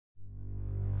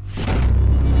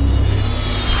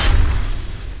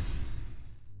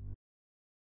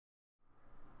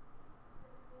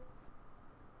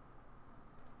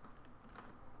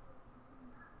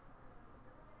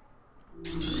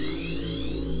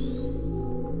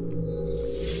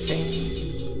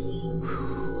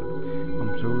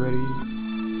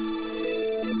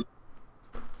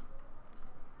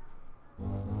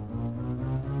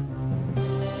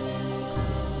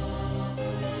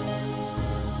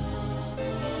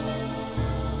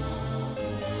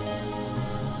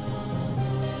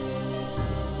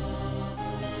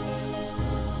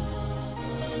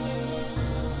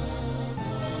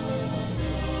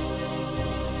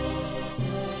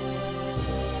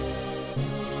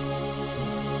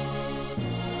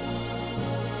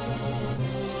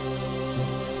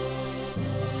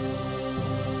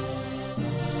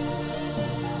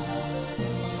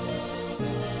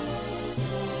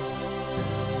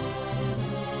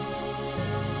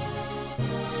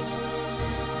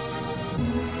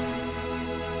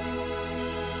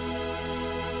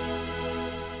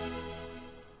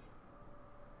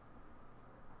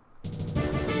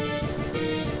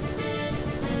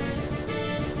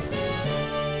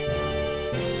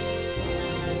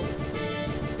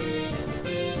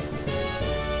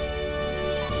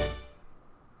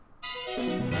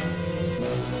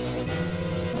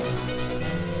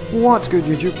What's good,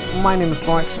 YouTube? My name is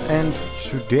Clawaxe, and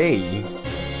today,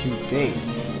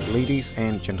 ladies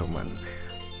and gentlemen,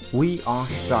 we are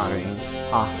starting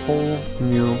a whole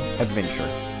new adventure.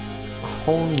 A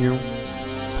whole new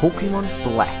Pokemon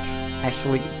Black,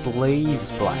 actually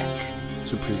Blaze Black,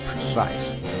 to be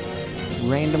precise.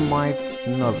 Randomized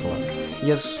Nuzlocke.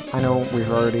 Yes, I know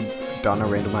we've already done a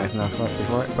Randomized Nuzlocke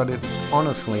before, but it's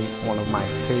honestly one of my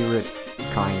favorite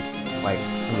kind, like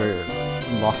the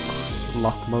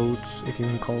lock modes, if you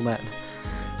can call that.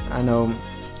 I know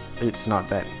it's not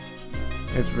that,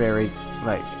 it's very,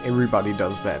 like, everybody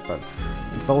does that, but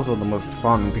it's also the most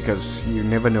fun because you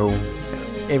never know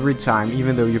every time,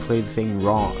 even though you play the same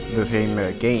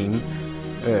game,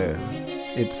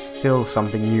 it's still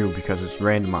something new because it's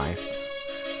randomized.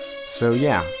 So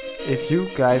yeah, if you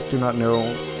guys do not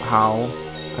know how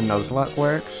a Nuzlocke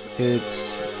works,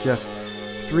 it's just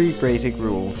 3 basic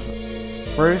rules.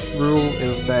 First rule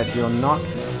is that you're not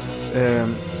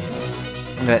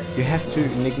that you have to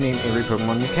nickname every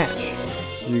Pokemon you catch.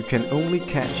 You can only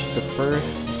catch the first.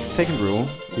 Second rule,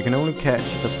 you can only catch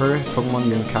the first Pokemon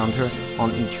you encounter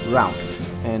on each route.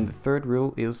 And the third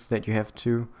rule is that you have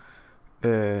to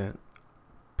it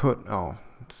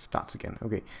starts again.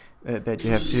 Okay, that you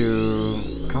have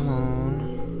to come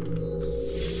on.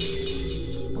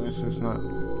 Why is this not?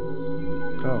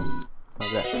 Oh,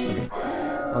 like that. Okay.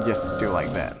 I'll just do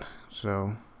like that.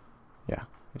 So, yeah,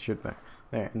 it should be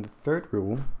there. And the third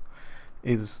rule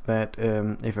is that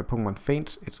if a Pokemon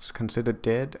faints, it's considered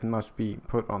dead and must be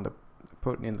put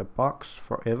in the box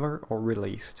forever or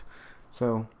released.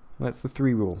 So that's the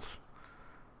 3 rules.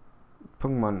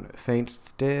 Pokemon faints,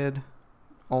 dead,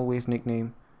 always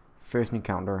nickname, first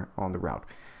encounter on the route.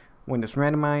 When it's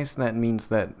randomized, that means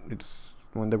that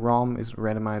when the ROM is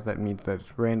randomized, that means that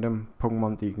it's random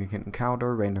Pokemon that you can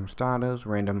encounter, random starters,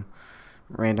 random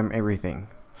everything.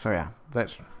 So yeah,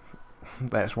 that's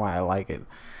why I like it.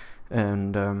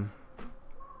 And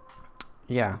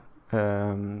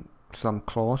some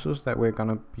clauses that we're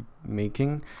gonna be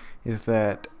making is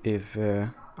that if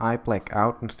I black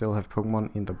out and still have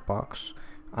Pokemon in the box,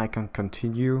 I can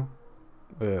continue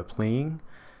playing.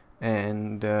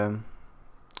 And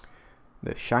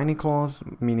the shiny clause,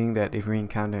 meaning that if we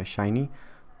encounter a shiny,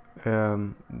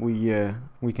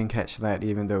 we can catch that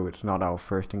even though it's not our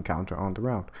first encounter on the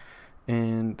route.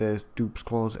 And there's dupes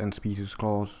clause and species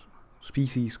clause,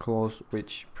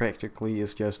 which practically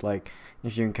is just like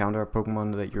if you encounter a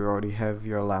Pokemon that you already have,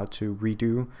 you're allowed to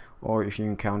redo, or if you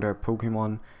encounter a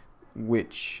Pokemon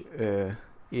which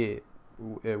you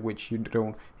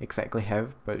don't exactly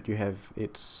have, but you have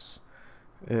it's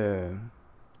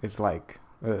like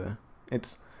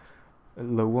it's a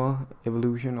lower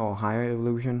evolution or higher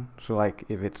evolution. So like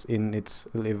if it's in its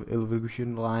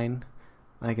evolution line,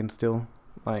 I can still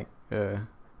like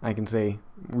I can say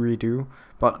redo,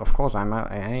 but of course I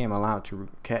am allowed to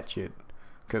catch it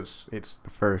because it's the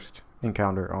first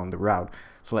encounter on the route.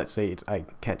 So let's say I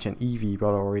catch an Eevee, but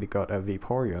I already got a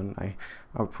Vaporeon,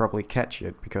 I'll probably catch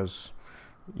it because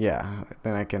yeah,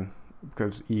 then I can,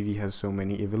 because Eevee has so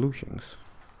many evolutions.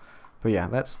 But yeah,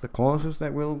 that's the clauses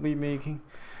that we'll be making.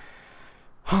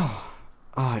 Oh,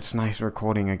 it's nice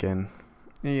recording again.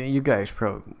 You guys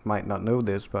might not know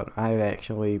this, but I've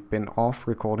actually been off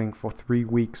recording for 3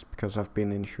 weeks because I've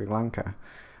been in Sri Lanka.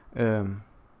 A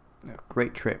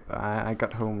great trip. I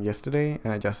got home yesterday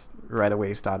and I just right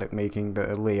away started making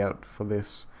the layout for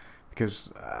this because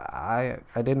I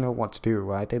didn't know what to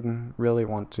do. I didn't really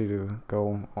want to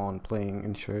go on playing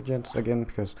Insurgents again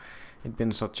because it'd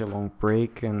been such a long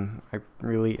break, and I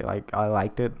really I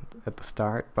liked it at the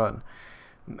start, but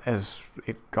as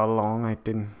it got along,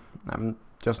 I'm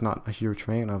just not a huge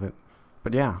fan of it.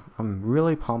 But yeah, I'm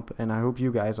really pumped, and I hope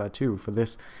you guys are too, for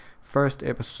this first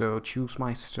episode, Choose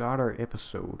My Starter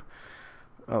episode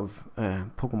of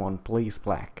Pokemon Blaze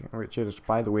Black, which is,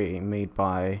 by the way, made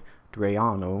by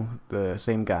Drayano, the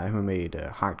same guy who made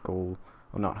Heart Gold,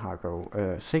 or not Heart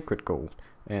Gold, Sacred Gold,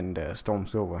 and Storm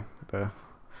Silver, the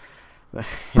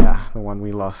one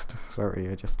we lost. Sorry,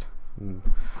 I just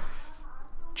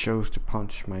chose to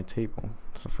punch my table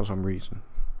for some reason.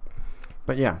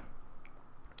 But yeah,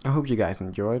 I hope you guys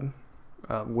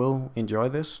will enjoy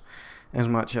this as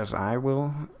much as I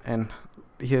will, and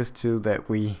here's to that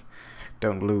we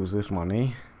don't lose this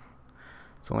money.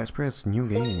 So let's press new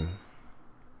game.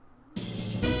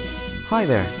 Hi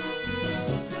there,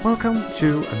 welcome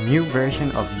to a new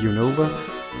version of Unova,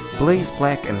 Blaze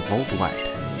Black and Volt White.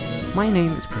 My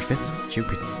name is Professor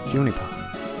Juniper.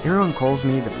 Everyone calls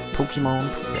me the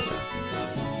Pokemon Professor.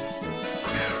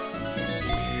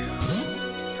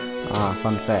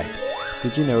 Fun fact.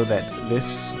 Did you know that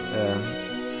this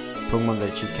Pokemon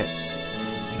that you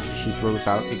she throws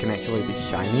out, it can actually be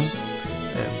shiny.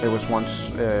 There was once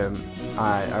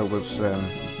I was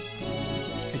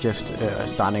just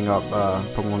starting up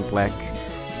Pokemon Black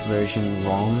version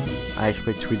ROM. I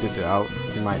actually tweeted it out.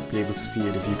 You might be able to see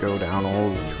it if you go down all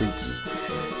the tweets.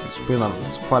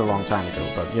 It's quite a long time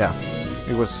ago, but yeah,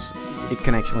 it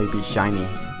can actually be shiny,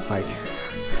 like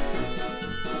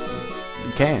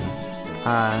it can.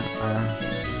 I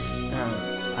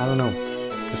don't know,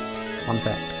 just fun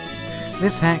fact.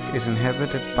 This hack is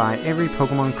inhabited by every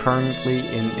Pokemon currently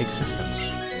in existence.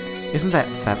 Isn't that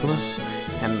fabulous?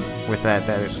 And with that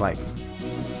is like,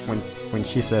 when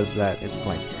she says that, it's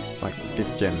like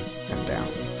 5th gen and down.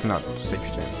 It's not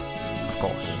 6th gen, of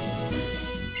course.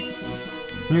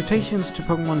 Mutations to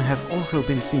Pokemon have also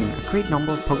been seen. A great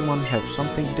number of Pokemon have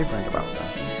something different about them.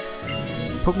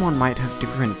 Pokemon might have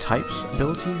different types,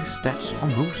 abilities, stats, or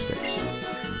movesets.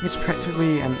 It's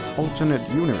practically an alternate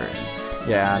universe.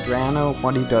 Yeah, Drayano,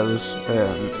 what he does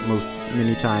most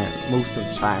of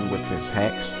the time with his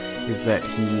hacks is that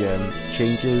he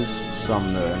changes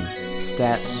some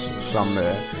stats, some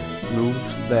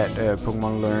moves that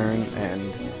Pokemon learn,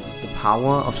 and the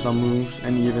power of some moves,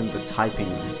 and even the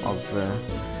typing of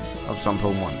some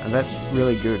Pokemon. And that's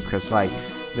really good, because like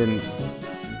then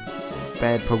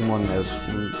bad Pokemon as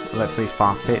let's say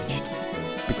Farfetch'd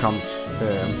becomes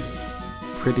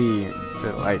pretty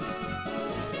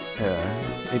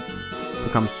it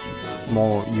becomes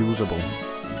more usable.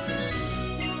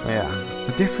 But yeah,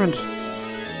 the differences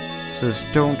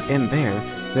don't end there.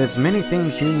 There's many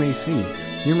things you may see.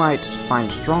 You might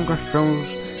find stronger foes,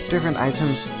 different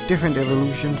items, different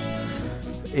evolutions.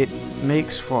 It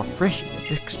makes for a fresh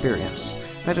experience.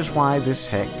 That is why this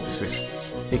hack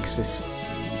exists.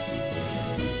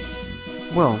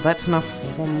 Well, that's enough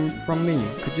from me.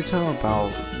 Could you tell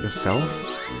about yourself?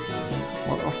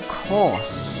 Well, of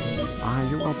course. Are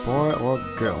you a boy or a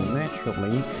girl?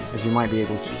 Naturally, as you might be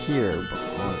able to hear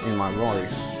in my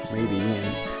voice, maybe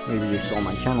you saw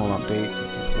my channel update,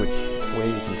 which way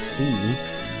you can see,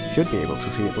 should be able to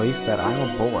see at least, that I'm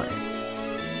a boy.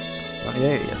 But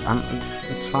yeah,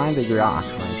 it's fine that you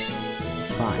ask, like,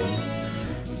 it's fine.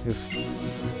 Just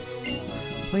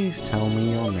please tell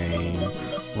me your name.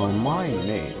 Well, my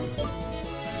name,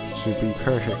 to be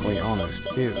perfectly honest,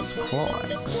 is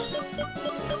Clawaxe.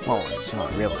 Well, it's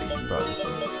not really, but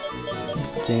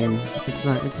it's a game.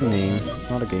 It's a name,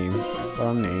 not a game, but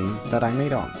a name that I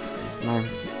made up, and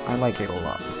I like it a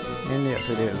lot. And yes,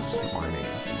 it is my name.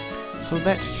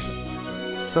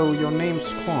 So your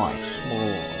name's Clawaxe.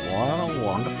 Well, what a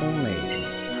wonderful name.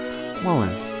 Well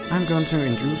then, I'm going to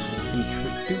introduce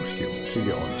you to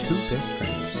your 2 best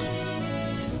friends.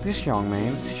 This young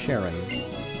man is Sharon.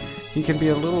 He can be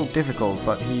a little difficult,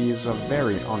 but he is a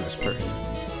very honest person.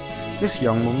 This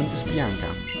young woman is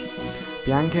Bianca.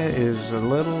 Bianca is a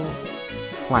little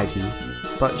flighty,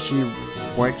 but she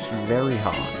works very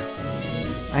hard.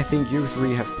 I think you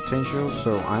 3 have potential,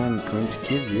 so I am going to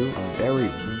give you a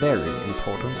very, very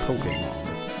important Pokemon.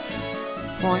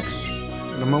 Clawaxe,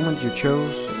 the moment you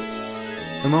choose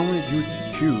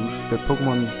the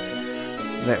Pokemon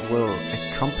that will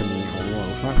accompany, well,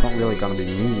 it's not really gonna be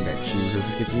me that chooses,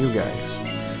 it's you guys.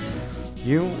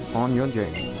 You on your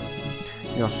journey.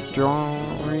 Your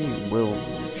story will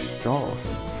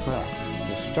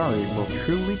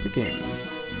truly begin.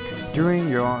 During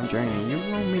your journey, you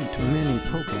will meet many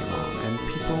Pokemon and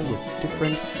people with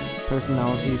different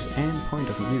personalities and point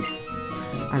of view.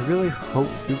 I really hope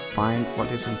you find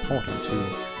what is important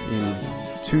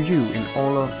to you in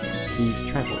all of these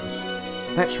travels.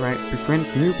 That's right, befriend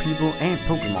new people and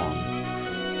Pokemon,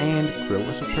 and grow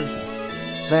as a person.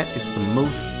 That is the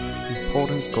most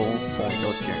important goal for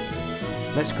your journey.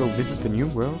 Let's go visit the new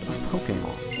world of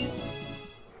Pokemon.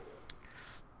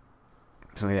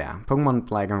 So yeah, Pokemon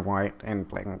Black and White and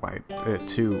Black and White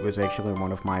 2 is actually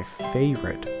one of my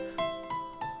favorite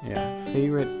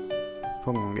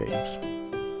Pokemon games.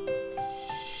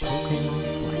 Pokemon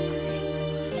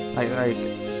Black. Like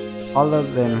other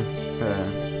than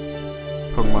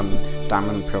Pokemon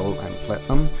Diamond, Pearl, and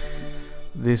Platinum,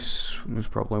 this was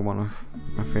probably one of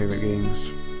my favorite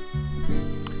games.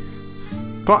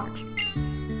 Clawaxe,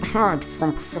 I heard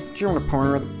from Professor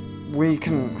Juniper that we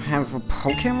can have a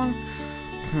Pokemon?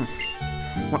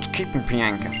 What's keeping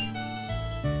Bianca?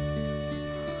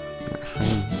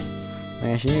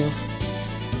 There she is.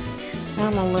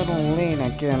 I'm a little late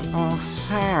again. Oh,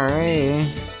 sorry.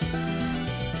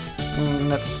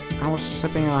 I was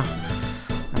sipping a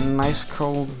nice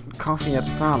cold coffee at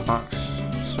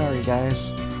Starbucks. Sorry, guys.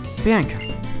 Bianca,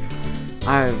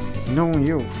 I've known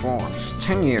you for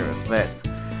 10 years that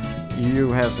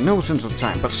you have no sense of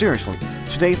time. But seriously,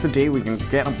 today's the day we can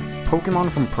get a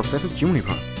Pokemon from Professor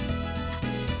Juniper.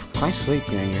 For Christ's sake,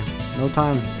 yeah. No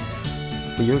time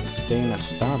for you to stay in that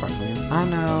Starbucks, man. I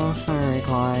know, sorry,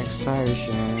 Clawaxe, sorry,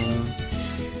 Sharon.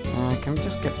 Can we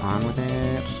just get on with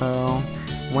it? So,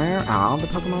 where are the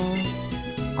Pokemon?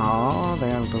 Oh,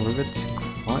 they are delivered to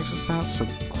Clawaxe's house, so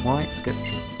Clawaxe gets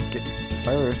to get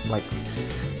first. Like,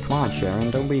 come on,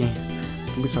 Sharon, don't be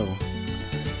so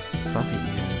fussy.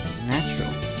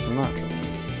 Natural.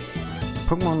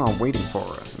 Pokemon are waiting for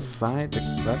us inside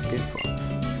that gift box.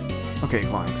 Okay,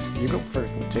 Clawaxe, you go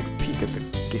first and take a peek at the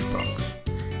gift box.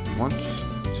 You want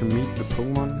to meet the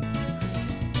Pokemon?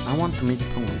 I want to meet the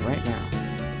Pokemon right now.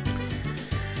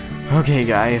 Okay,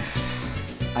 guys.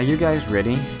 Are you guys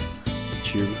ready to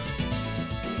choose?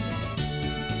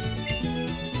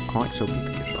 Clawaxe, open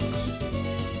the gift box.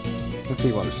 Let's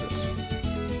see what it says.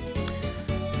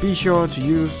 Be sure to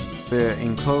use the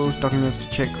enclosed documents to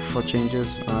check for changes.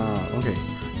 Okay.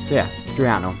 So yeah,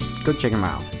 Drayano. Go check him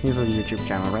out. He's a YouTube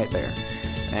channel right there.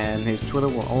 And his Twitter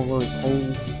will also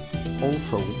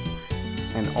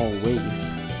and always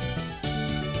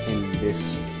in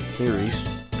this series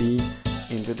be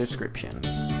in the description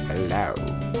below.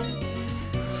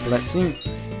 Let's see.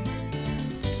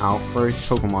 Our first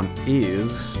Pokemon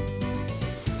is...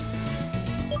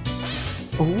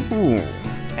 Ooh,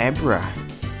 Abra.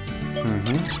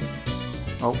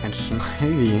 Oh, and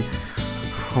Snivy.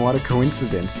 What a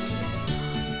coincidence.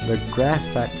 The grass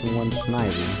type one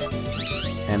Snivy.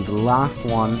 And the last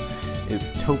one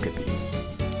is Togepi.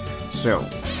 So,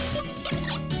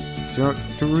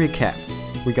 to recap,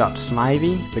 we got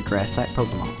Snivy, the grass type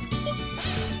Pokemon.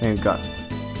 Then we got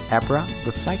Abra,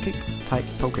 the psychic type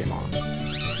Pokemon.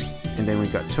 And then we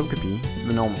got Togepi,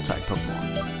 the normal type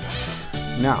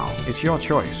Pokemon. Now, it's your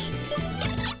choice.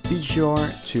 Be sure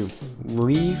to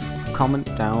leave a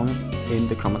comment down in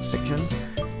the comment section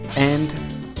and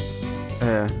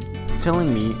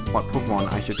telling me what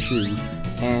Pokemon I should choose,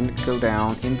 and go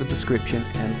down in the description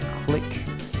and click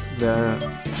the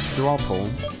straw poll,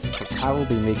 because I will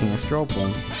be making a straw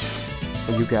poll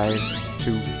for you guys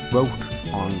to vote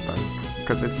on them,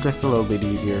 because it's just a little bit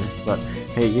easier. But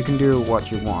hey, you can do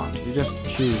what you want. You just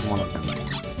choose one of them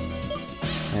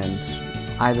and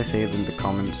either say it in the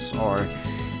comments or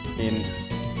in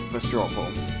the straw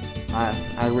poll.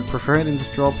 I would prefer it in the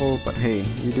straw poll, but hey,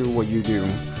 you do what you do.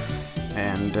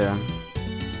 And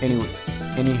any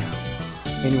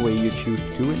way you choose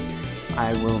to do it,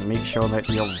 I will make sure that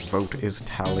your vote is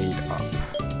tallied up.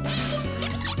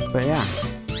 But yeah,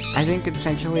 I think it's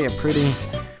actually a pretty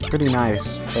nice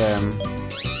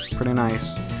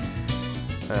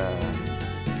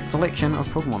selection of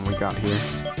Pokemon we got here.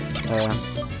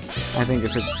 I think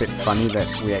it's a bit funny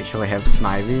that we actually have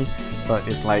Snivy, but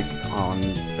it's like on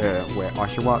where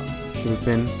Oshawott should have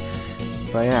been.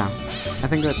 But yeah, I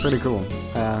think that's pretty cool.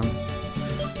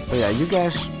 But yeah, you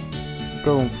guys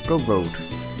go vote,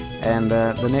 and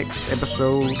the next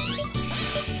episode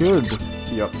should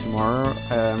be up tomorrow.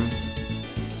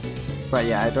 But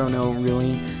yeah, I don't know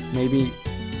really. Maybe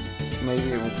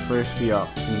it will first be up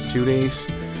in 2 days.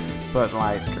 But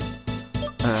like,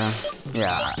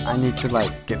 yeah, I need to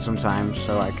like get some time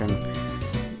so I can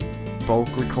bulk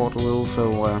record a little.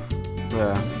 So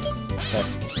that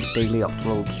daily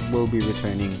uploads will be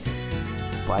returning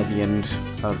by the end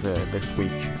of this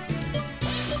week.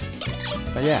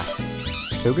 But yeah,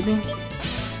 Togepi,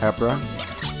 Abra,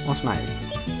 or Snivy.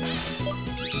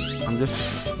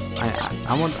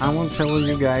 I won't tell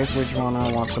you guys which one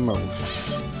I want the most.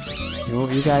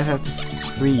 You guys have to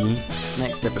free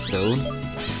next episode.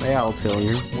 There I'll tell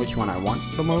you which one I want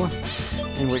the most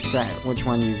and which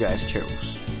one you guys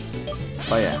chose.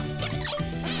 But yeah,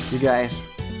 you guys,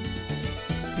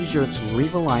 be sure to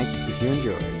leave a like if you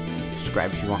enjoyed,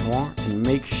 subscribe if you want more, and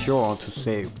make sure to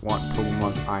say what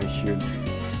Pokemon I should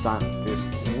start this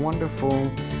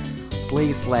wonderful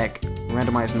Blaze Black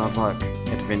Randomized Nuzlocke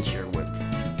adventure with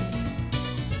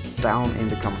down in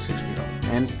the comment section below.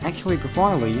 And actually, before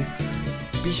I leave,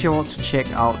 be sure to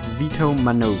check out Vito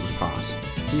Mano's pass.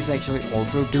 He's actually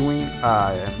also doing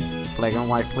a black and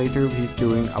white playthrough. He's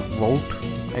doing a Volt,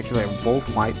 actually a Volt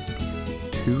White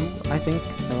 2, I think,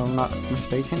 if I'm not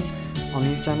mistaken, on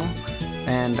his channel.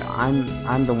 And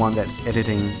I'm the one that's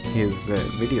editing his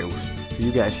videos. So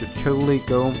you guys should totally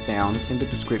go down in the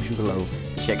description below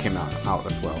and check him out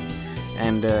as well.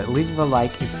 And leave a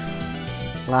like if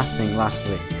last thing,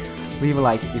 leave a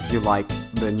like if you like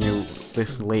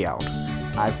this layout.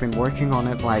 I've been working on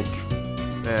it like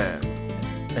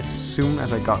as soon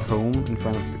as I got home in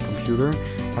front of the computer.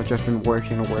 I've just been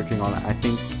working on it. I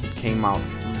think it came out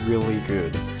really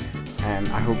good, and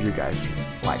I hope you guys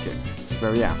like it.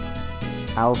 So yeah,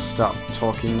 I'll stop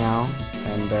talking now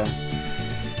And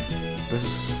this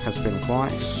has been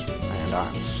Clawaxe, and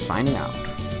I'm signing out.